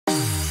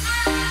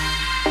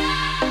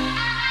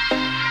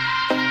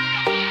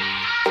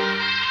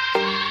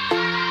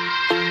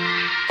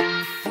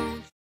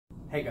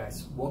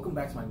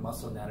Welcome back to my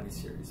muscle anatomy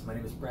series. My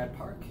name is Brad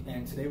Park,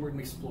 and today we're going to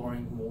be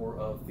exploring more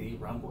of the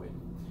rhomboid.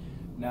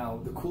 Now,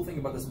 the cool thing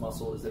about this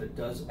muscle is that it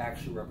does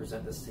actually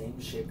represent the same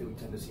shape that we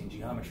tend to see in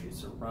geometry.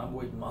 So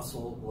rhomboid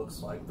muscle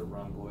looks like the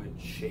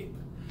rhomboid shape,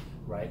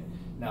 right?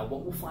 Now,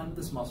 what we'll find with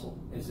this muscle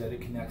is that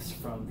it connects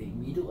from the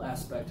medial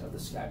aspect of the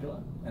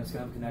scapula, and it's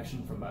going to have a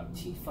connection from about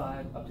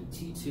T5 up to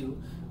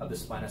T2 of the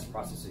spinous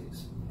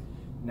processes.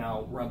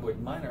 Now, rhomboid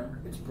minor,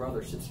 its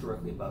brother, sits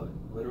directly above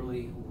it.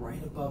 Literally, right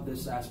above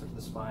this aspect of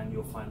the spine,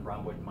 you'll find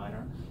rhomboid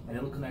minor, and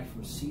it'll connect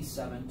from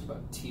C7 to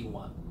about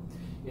T1.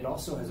 It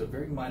also has a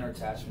very minor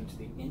attachment to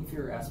the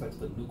inferior aspect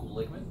of the nuchal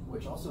ligament,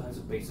 which also has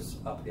a basis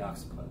up the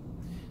occiput.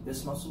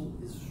 This muscle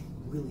is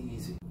really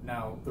easy.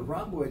 Now, the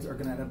rhomboids are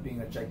going to end up being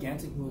a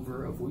gigantic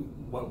mover of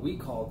what we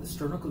call the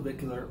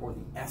sternoclavicular or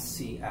the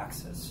SC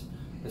axis.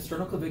 The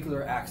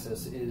sternoclavicular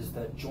axis is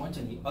the joint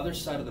on the other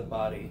side of the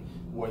body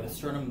where the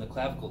sternum and the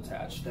clavicle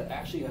attach that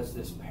actually has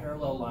this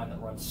parallel line that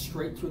runs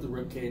straight through the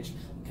ribcage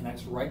and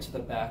connects right to the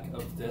back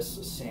of this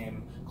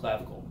same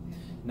clavicle.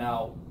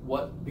 Now,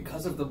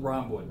 because of the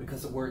rhomboid,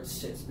 because of where it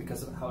sits,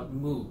 because of how it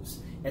moves,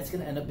 it's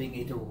going to end up being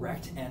a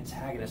direct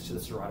antagonist to the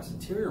serratus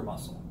anterior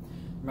muscle.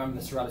 Remember,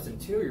 the serratus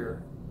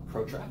anterior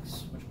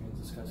protracts, which means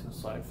this guy's going to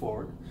slide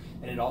forward,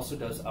 and it also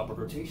does upward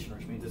rotation,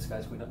 which means this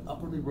guy's going to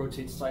upwardly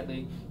rotate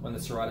slightly when the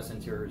serratus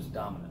anterior is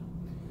dominant.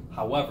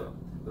 However,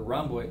 the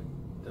rhomboid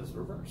does the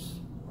reverse,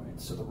 right?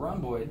 So the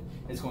rhomboid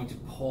is going to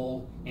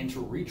pull into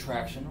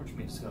retraction, which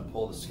means it's going to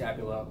pull the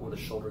scapula or the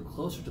shoulder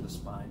closer to the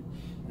spine,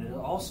 and it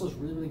also is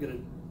really, really good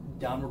at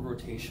downward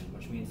rotation,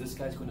 which means this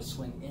guy's going to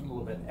swing in a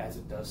little bit as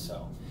it does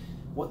so.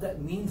 What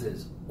that means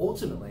is,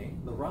 ultimately,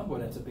 the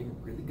rhomboid ends up being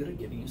really good at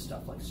giving you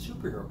stuff like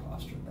superhero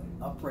posture,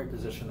 that upright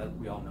position that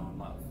we all know and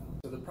love.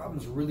 So the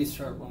problems really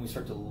start when we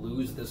start to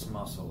lose this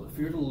muscle. If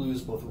you're to lose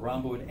both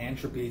rhomboid and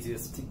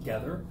trapezius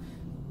together,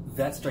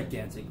 that's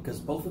gigantic, because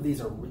both of these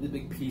are a really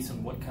big piece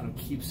in what kind of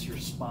keeps your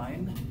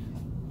spine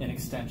in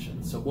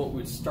extension. So what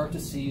we'd start to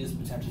see is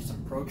potentially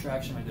some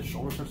protraction, maybe the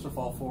shoulder starts to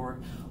fall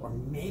forward, or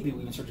maybe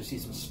we can start to see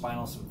some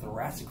spinal, some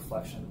thoracic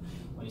flexion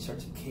when you start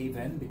to cave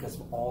in because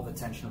of all the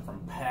tension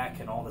from pec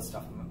and all the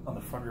stuff on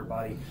the front of your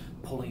body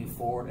pulling you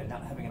forward and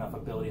not having enough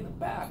ability in the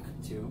back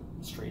to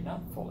straighten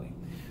out fully.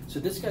 So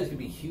this guy's gonna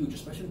be huge,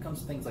 especially when it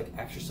comes to things like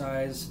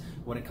exercise,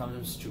 when it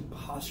comes to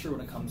posture,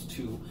 when it comes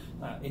to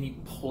any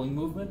pulling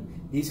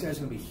movement. These guys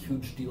are gonna be a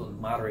huge deal in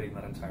moderating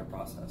that entire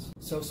process.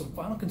 So some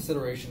final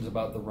considerations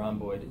about the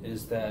rhomboid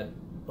is that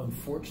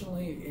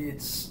unfortunately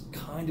it's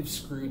kind of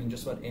screwed in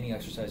just about any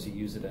exercise you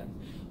use it in.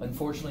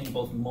 Unfortunately, in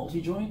both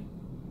multi-joint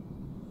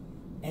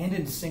and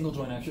in single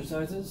joint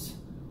exercises,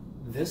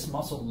 this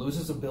muscle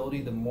loses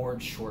ability the more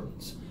it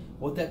shortens.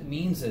 What that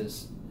means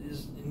is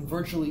in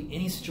virtually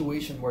any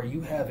situation where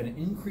you have an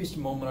increased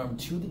momentum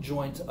to the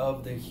joint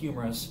of the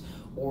humerus,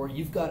 or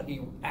you've got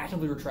a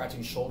actively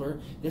retracting shoulder,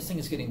 this thing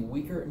is getting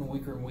weaker and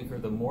weaker and weaker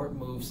the more it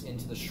moves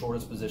into the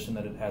shortest position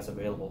that it has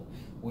available,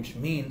 which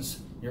means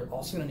you're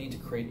also going to need to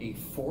create a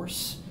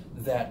force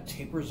that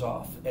tapers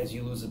off as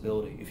you lose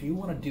ability. If you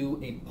want to do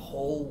a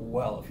pull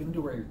well, if you want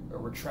to do a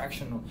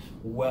retraction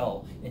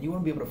well, and you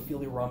want to be able to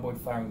feel your rhomboid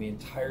firing the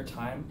entire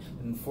time,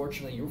 then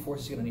unfortunately your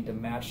force is going to need to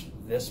match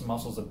this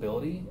muscle's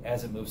ability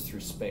as it moves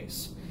through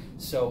space.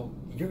 So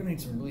you're going to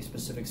need some really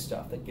specific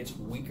stuff that gets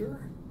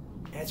weaker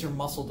as your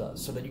muscle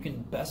does, so that you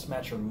can best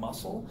match your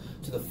muscle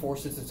to the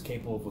forces it's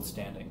capable of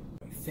withstanding.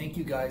 Thank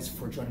you guys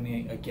for joining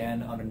me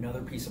again on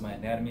another piece of my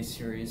anatomy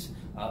series.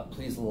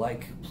 Please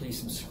like, please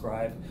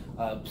subscribe,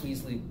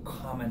 please leave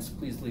comments,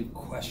 please leave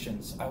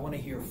questions. I want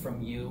to hear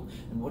from you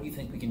and what do you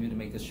think we can do to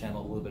make this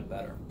channel a little bit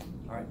better.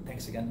 All right,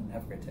 thanks again and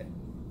have a great day.